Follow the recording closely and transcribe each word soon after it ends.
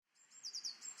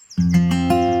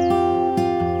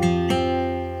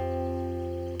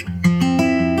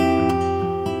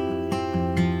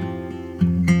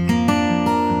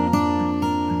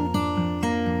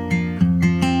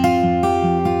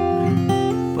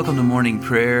Welcome to morning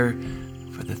prayer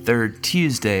for the third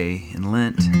Tuesday in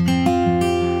Lent.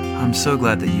 I'm so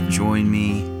glad that you've joined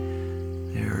me.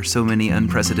 There are so many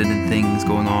unprecedented things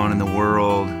going on in the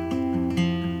world.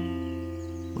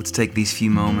 Let's take these few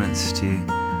moments to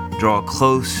draw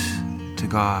close to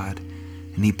God.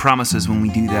 And He promises when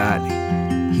we do that,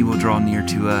 He will draw near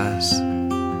to us.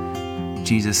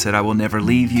 Jesus said, I will never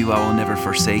leave you, I will never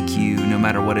forsake you, no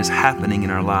matter what is happening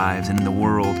in our lives and in the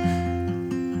world.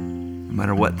 No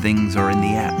matter what things are in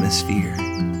the atmosphere,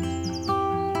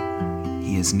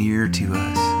 He is near to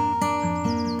us.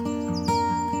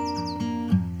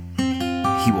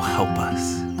 He will help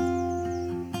us.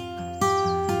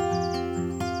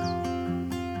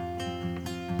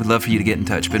 We'd love for you to get in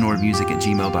touch.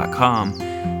 benwardmusic@gmail.com. You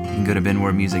can go to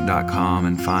benwardmusic.com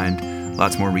and find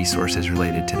lots more resources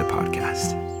related to the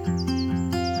podcast.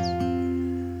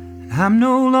 I'm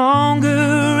no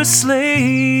longer a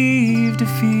slave to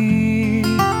fear.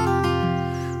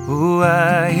 Oh,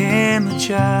 I am a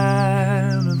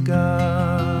child of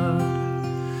God.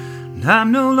 And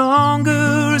I'm no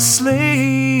longer a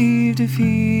slave to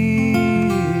fear.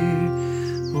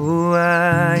 Oh,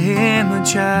 I am a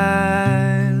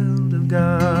child of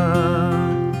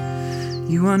God.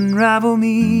 You unravel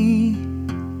me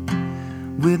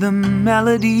with a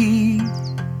melody.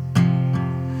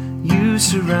 You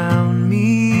surround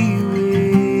me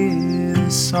with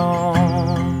a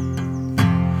song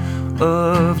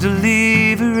of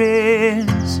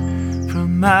deliverance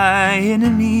from my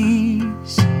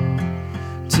enemies,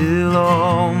 till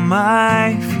all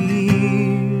my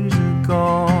fears are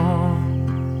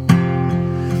gone.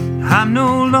 I'm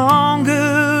no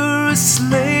longer a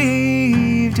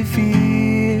slave to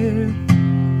fear.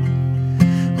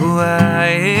 Oh, I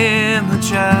am a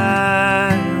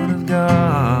child of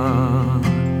God.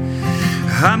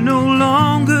 I'm no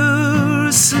longer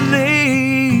a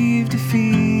slave to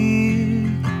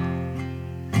fear.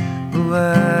 Oh,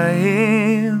 I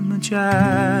am a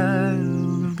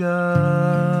child of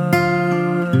God.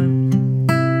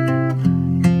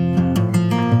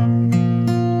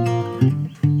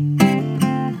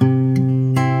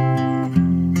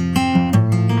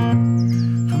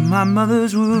 From my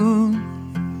mother's womb,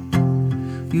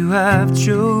 You have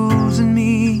chosen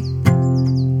me.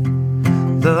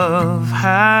 Love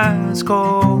has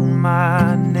called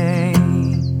my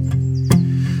name.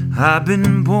 I've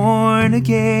been born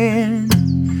again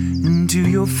into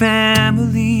your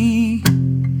family.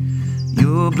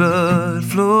 Your blood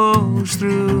flows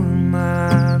through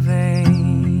my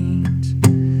veins.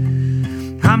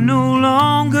 I'm no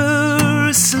longer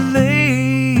a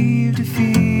slave to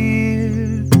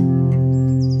fear.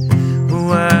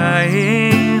 Oh, I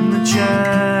am a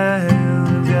child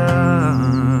of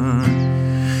God.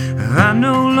 I'm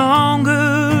no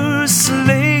longer a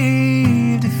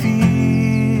slave to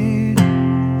fear.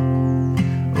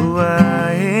 Oh,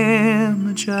 I am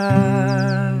a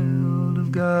child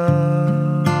of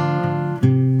God.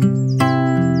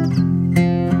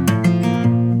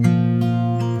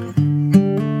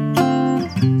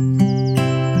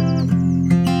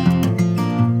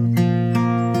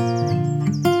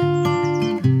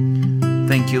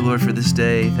 Thank you, Lord, for this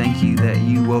day. Thank you that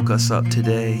you woke us up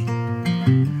today,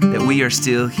 that we are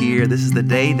still here. This is the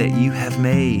day that you have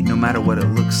made, no matter what it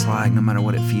looks like, no matter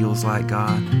what it feels like,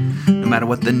 God, no matter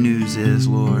what the news is,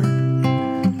 Lord.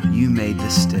 You made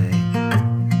this day.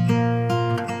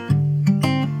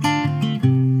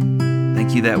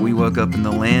 Thank you that we woke up in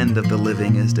the land of the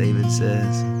living, as David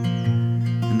says,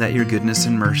 and that your goodness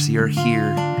and mercy are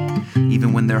here,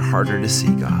 even when they're harder to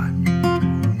see, God.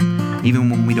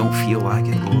 Even when we don't feel like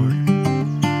it, Lord.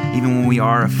 Even when we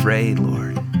are afraid,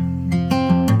 Lord,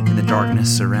 and the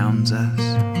darkness surrounds us.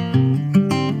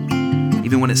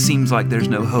 Even when it seems like there's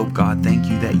no hope, God, thank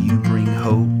you that you bring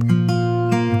hope.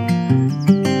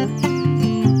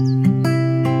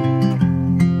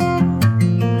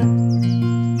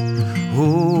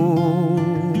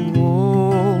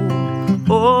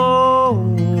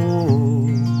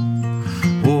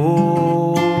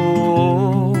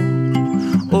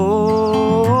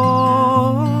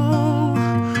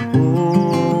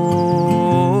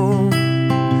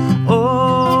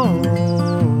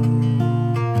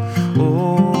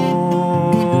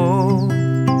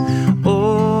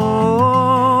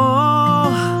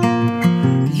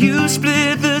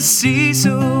 See,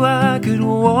 so I could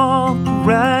walk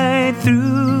right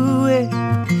through it.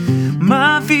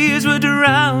 My fears were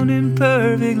drowned in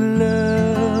perfect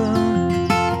love.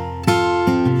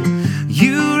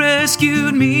 You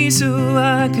rescued me so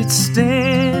I could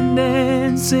stand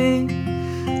and sing.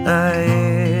 I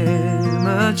am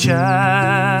a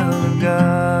child of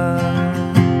God.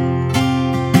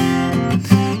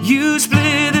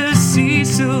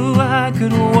 I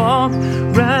could walk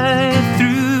right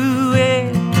through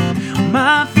it.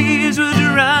 My fears were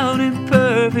drowned in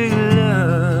perfect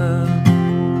love.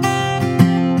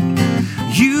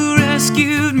 You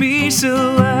rescued me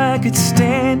so I could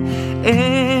stand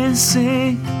and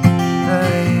sing. I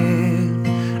am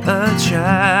a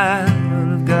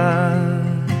child of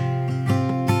God.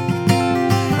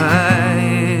 I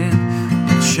am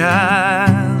a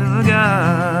child of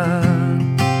God.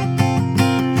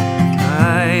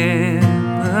 I am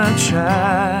a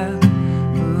child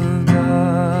of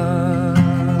God.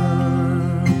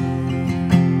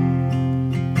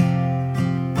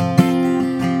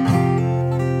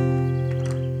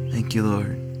 Thank you,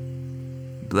 Lord.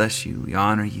 We bless you. We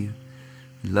honor you.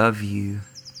 We love you.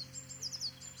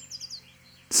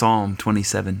 Psalm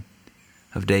 27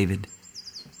 of David.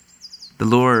 The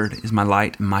Lord is my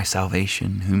light and my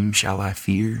salvation. Whom shall I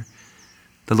fear?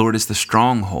 The Lord is the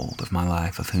stronghold of my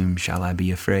life. Of whom shall I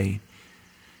be afraid?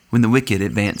 When the wicked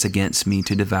advance against me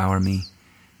to devour me,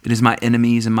 it is my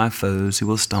enemies and my foes who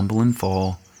will stumble and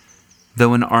fall.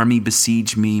 Though an army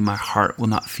besiege me, my heart will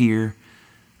not fear.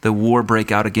 Though war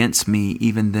break out against me,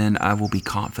 even then I will be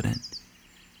confident.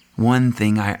 One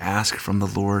thing I ask from the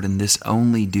Lord, and this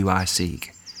only do I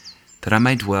seek, that I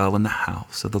may dwell in the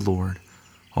house of the Lord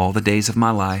all the days of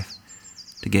my life,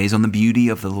 to gaze on the beauty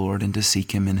of the Lord and to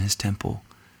seek him in his temple.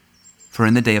 For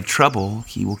in the day of trouble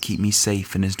he will keep me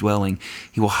safe in his dwelling.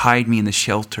 He will hide me in the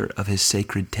shelter of his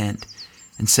sacred tent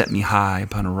and set me high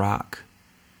upon a rock.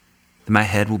 Then my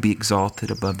head will be exalted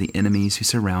above the enemies who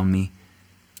surround me.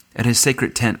 At his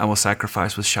sacred tent I will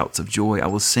sacrifice with shouts of joy. I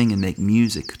will sing and make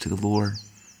music to the Lord.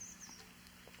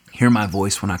 Hear my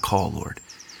voice when I call, Lord.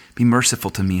 Be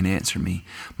merciful to me and answer me.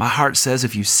 My heart says,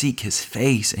 if you seek his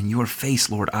face, and your face,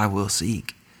 Lord, I will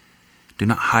seek. Do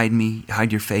not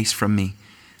hide your face from me.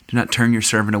 Do not turn your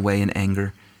servant away in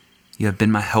anger. You have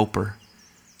been my helper.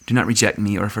 Do not reject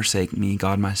me or forsake me,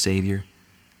 God my Savior.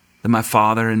 Though my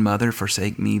father and mother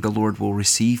forsake me, the Lord will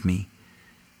receive me.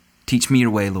 Teach me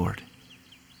your way, Lord.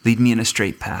 Lead me in a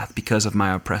straight path because of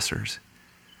my oppressors.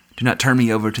 Do not turn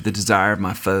me over to the desire of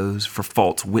my foes, for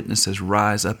false witnesses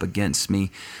rise up against me,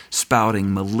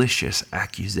 spouting malicious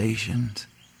accusations.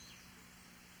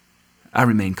 I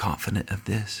remain confident of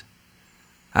this.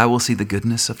 I will see the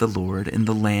goodness of the Lord in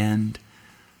the land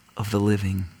of the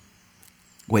living.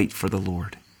 Wait for the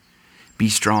Lord. Be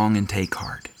strong and take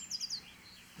heart,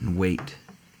 and wait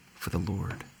for the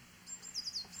Lord.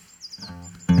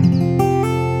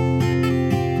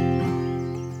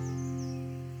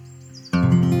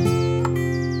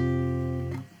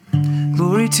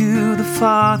 Glory to the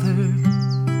Father,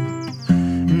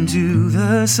 and to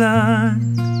the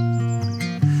Son,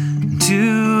 and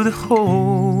to the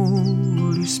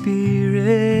Holy Spirit,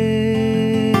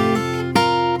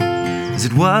 as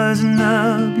it was in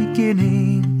the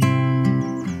beginning,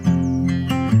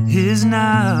 is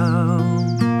now,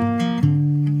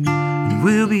 and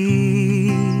will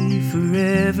be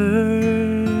forever.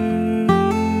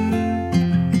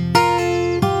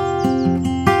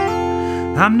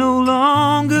 I'm no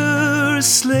longer a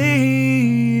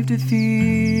slave to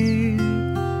fear.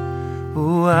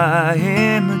 Oh, I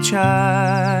am a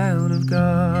child of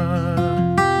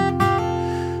God.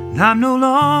 I'm no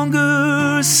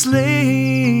longer a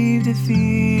slave to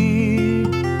fear.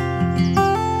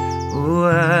 Oh,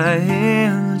 I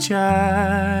am a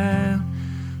child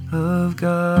of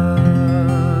God.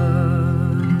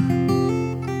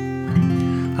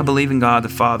 I believe in God the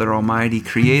Father Almighty,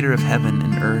 creator of heaven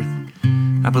and earth.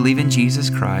 I believe in Jesus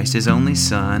Christ, his only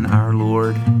Son, our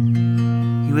Lord.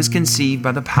 He was conceived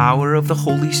by the power of the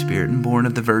Holy Spirit and born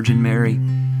of the Virgin Mary.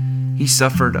 He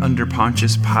suffered under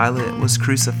Pontius Pilate, was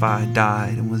crucified,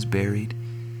 died, and was buried.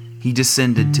 He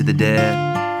descended to the dead.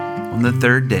 On the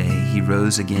third day, he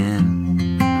rose again.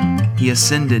 He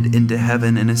ascended into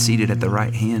heaven and is seated at the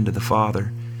right hand of the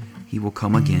Father. He will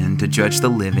come again to judge the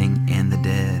living and the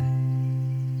dead.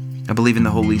 I believe in the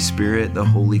Holy Spirit, the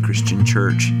holy Christian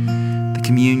Church, the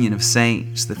communion of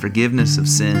saints, the forgiveness of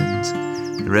sins,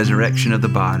 the resurrection of the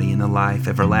body, and the life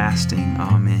everlasting.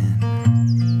 Amen.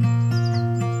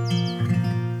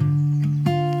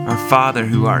 Our Father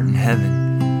who art in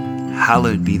heaven,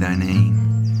 hallowed be thy name.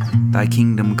 Thy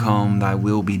kingdom come, thy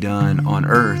will be done, on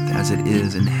earth as it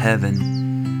is in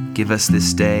heaven. Give us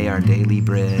this day our daily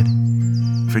bread.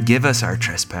 Forgive us our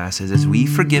trespasses as we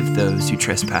forgive those who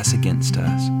trespass against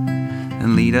us.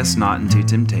 And lead us not into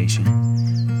temptation,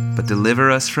 but deliver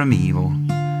us from evil.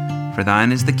 For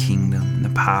thine is the kingdom, and the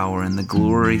power, and the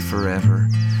glory forever.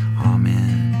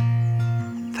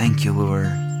 Amen. Thank you, Lord,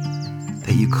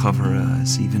 that you cover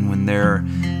us, even when there are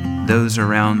those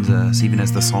around us, even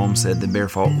as the psalm said, that bear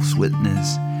false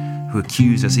witness. who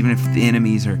accuse us, even if the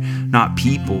enemies are not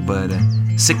people, but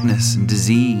sickness and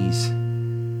disease.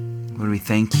 Lord, we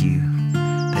thank you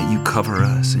that you cover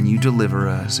us and you deliver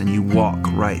us and you walk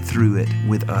right through it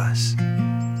with us.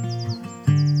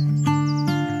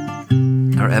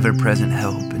 Our ever-present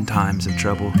help in times of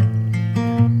trouble.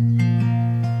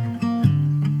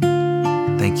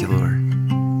 Thank you, Lord.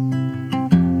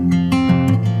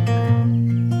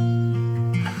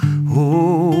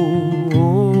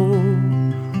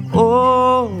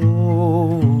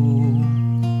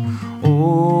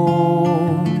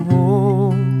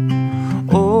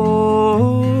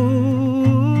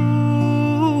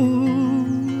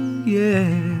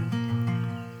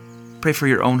 Pray for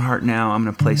your own heart now. I'm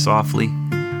going to play softly.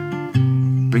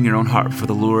 Bring your own heart before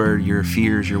the Lord, your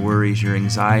fears, your worries, your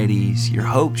anxieties, your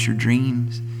hopes, your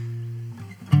dreams.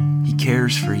 He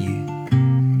cares for you.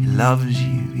 He loves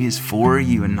you. He is for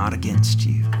you and not against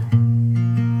you.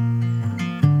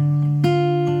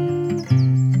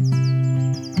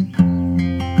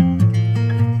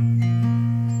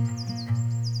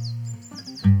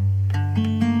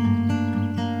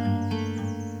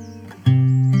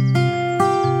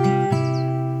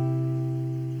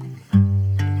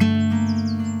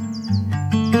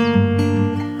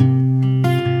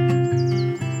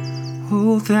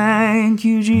 Thank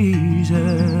you, Jesus,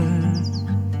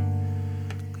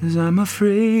 'cause I'm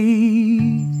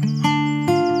afraid.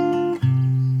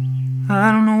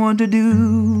 I don't know what to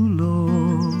do,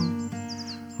 Lord,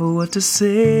 or what to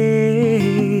say.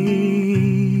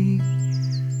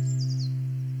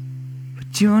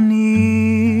 But you're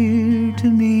near to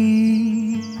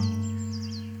me.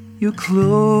 You're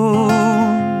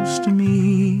close to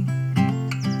me.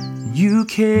 You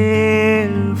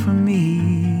care for me.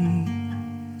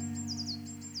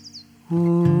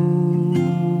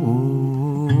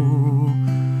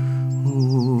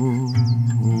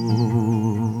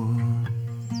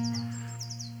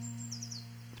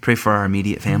 Pray for our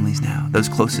immediate families now, those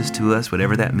closest to us,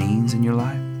 whatever that means in your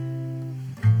life.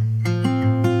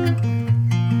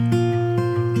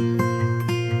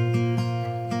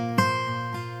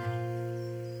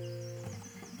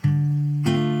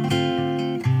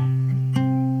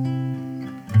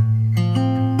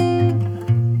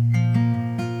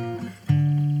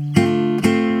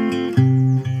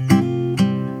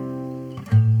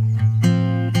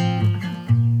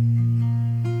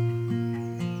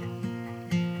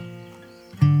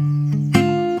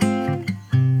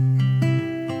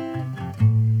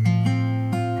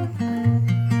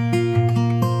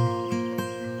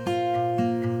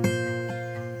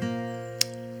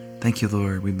 Thank you,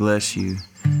 Lord. We bless you.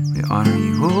 We honor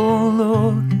you. Oh,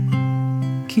 Lord,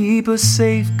 keep us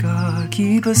safe, God.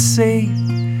 Keep us safe.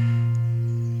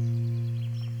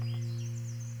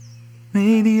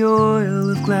 May the oil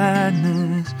of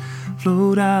gladness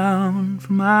flow down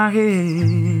from our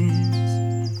heads.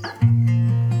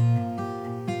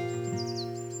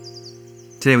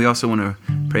 Today we also want to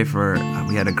pray for,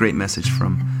 we had a great message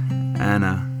from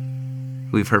Anna,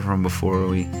 who we've heard from before.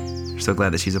 We're so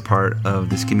glad that she's a part of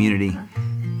this community.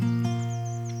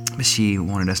 But she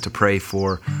wanted us to pray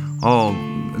for all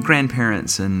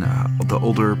grandparents and the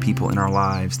older people in our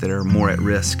lives that are more at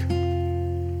risk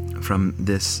from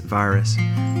this virus.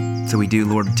 So we do,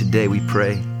 Lord, today we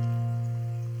pray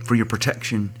for your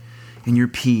protection and your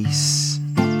peace,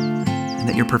 and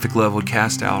that your perfect love would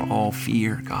cast out all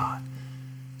fear, God,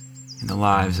 in the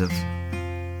lives of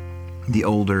the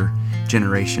older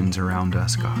generations around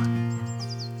us, God.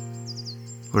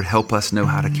 Lord, help us know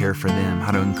how to care for them,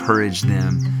 how to encourage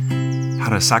them, how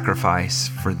to sacrifice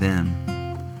for them.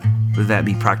 Whether that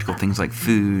be practical things like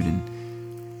food and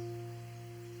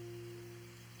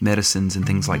medicines and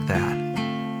things like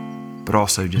that, but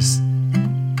also just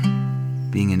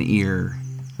being an ear,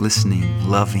 listening,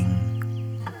 loving.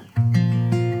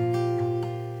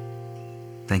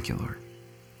 Thank you, Lord.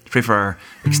 Pray for our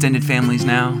extended families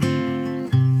now.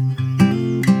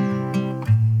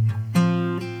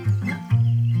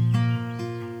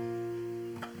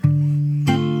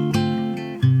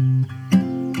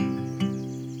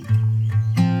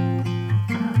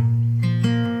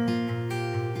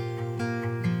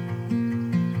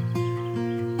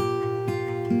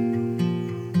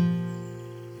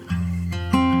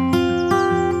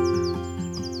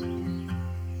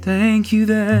 Thank you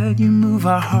that you move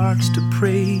our hearts to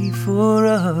pray for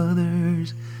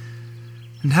others,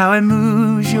 and how it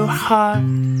moves your heart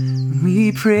when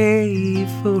we pray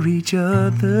for each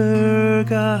other,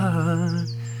 God.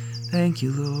 Thank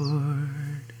you, Lord.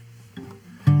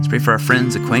 Let's pray for our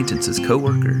friends, acquaintances,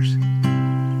 co-workers.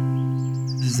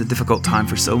 This is a difficult time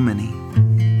for so many.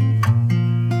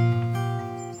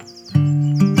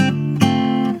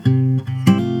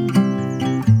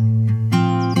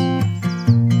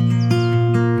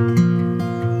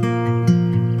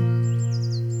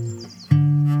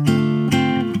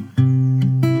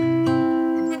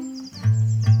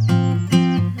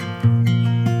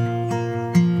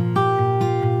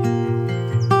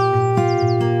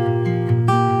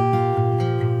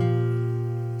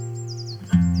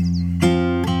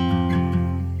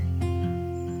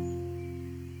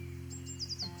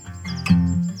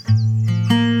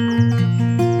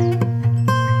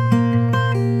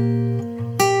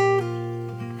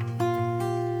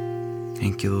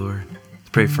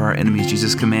 Pray for our enemies.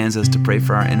 Jesus commands us to pray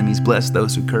for our enemies. Bless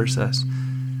those who curse us.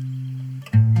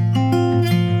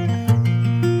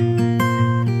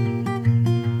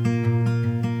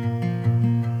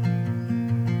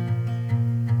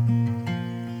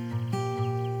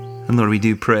 And Lord, we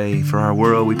do pray for our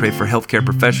world. We pray for healthcare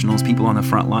professionals, people on the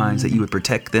front lines, that you would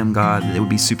protect them, God, that it would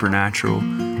be supernatural.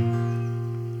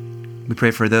 We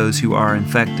pray for those who are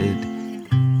infected.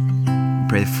 We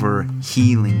pray for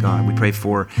healing, God. We pray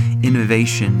for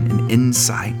innovation and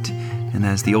insight. And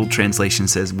as the old translation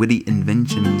says, witty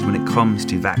inventions when it comes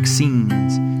to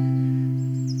vaccines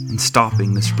and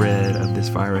stopping the spread of this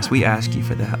virus. We ask you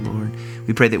for that, Lord.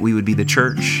 We pray that we would be the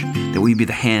church, that we would be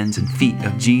the hands and feet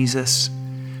of Jesus,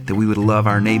 that we would love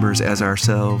our neighbors as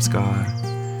ourselves, God.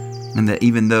 And that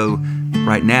even though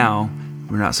right now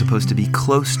we're not supposed to be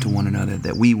close to one another,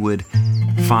 that we would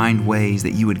find ways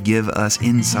that you would give us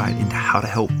insight into how to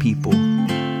help people.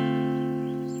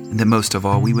 And that most of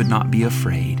all, we would not be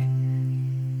afraid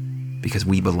because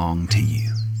we belong to you.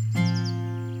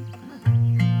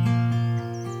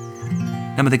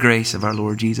 Now may the grace of our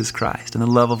Lord Jesus Christ and the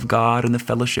love of God and the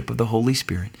fellowship of the Holy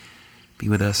Spirit be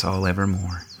with us all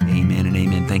evermore. Amen and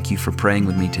amen. Thank you for praying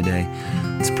with me today.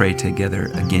 Let's pray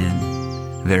together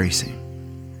again very soon.